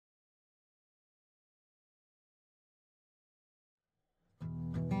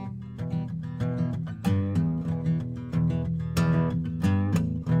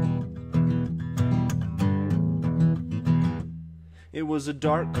It was a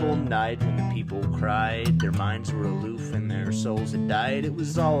dark, cold night when the people cried. Their minds were aloof and their souls had died. It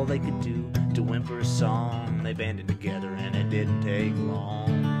was all they could do to whimper a song. They banded together and it didn't take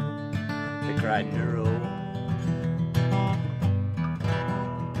long. They cried neuro.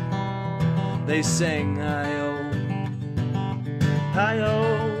 They sang hi-oh,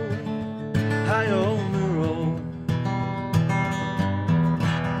 hi-oh, hi-oh, neuro.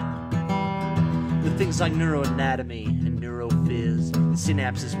 With things like neuroanatomy and neurophys, the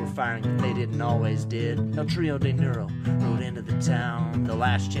synapses were firing that they didn't always did. El Trio de Neuro rode into the town, the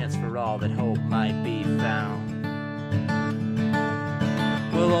last chance for all that hope might be found.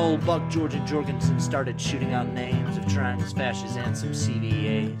 Well, old Buck George and Jorgensen started shooting out names of triangles, fascias, and some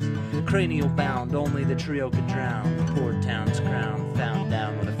CVAs. Cranial bound, only the trio could drown the poor town's crown, found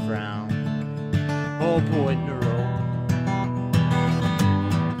down with a frown. Oh boy, neuro.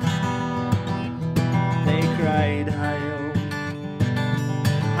 They cried hi-oh,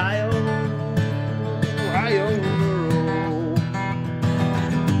 hi-oh, hi-oh, neuro.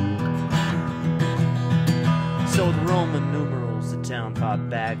 So the Roman numerals, the town fought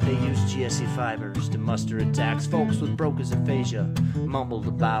back. They used GSE fibers to muster attacks. Folks with Broca's aphasia mumbled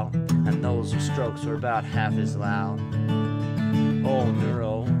about, and those with strokes were about half as loud. Oh,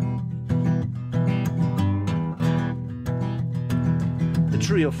 neuro. The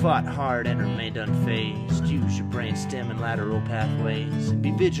trio fought hard and remained unfazed. Use your brain stem and lateral pathways.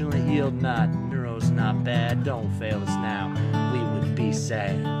 Be vigilant, yield not. Neuro's not bad. Don't fail us now. We would be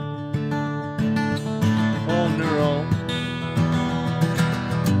sad. Oh, neuro.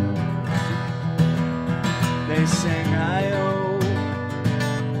 They sang hi-oh,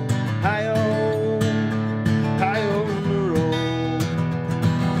 hi-oh, hi-oh, neuro.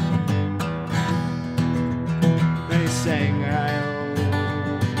 They sang hi-oh,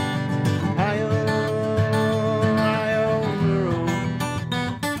 hi-oh, hi-oh, neuro.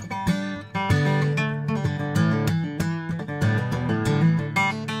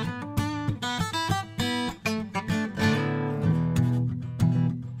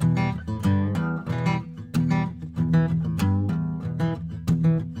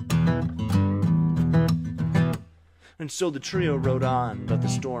 And so the trio rode on, but the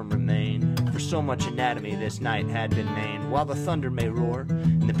storm remained. For so much anatomy this night had been named. While the thunder may roar,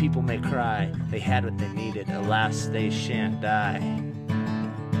 and the people may cry, they had what they needed, alas, they shan't die.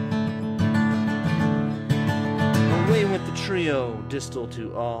 Away went the trio, distal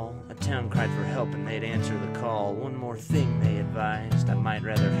to all. A town cried for help and they'd answer the call. One more thing they advised, I might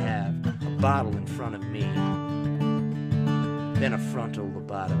rather have a bottle in front of me than a frontal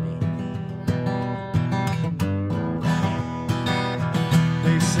lobotomy.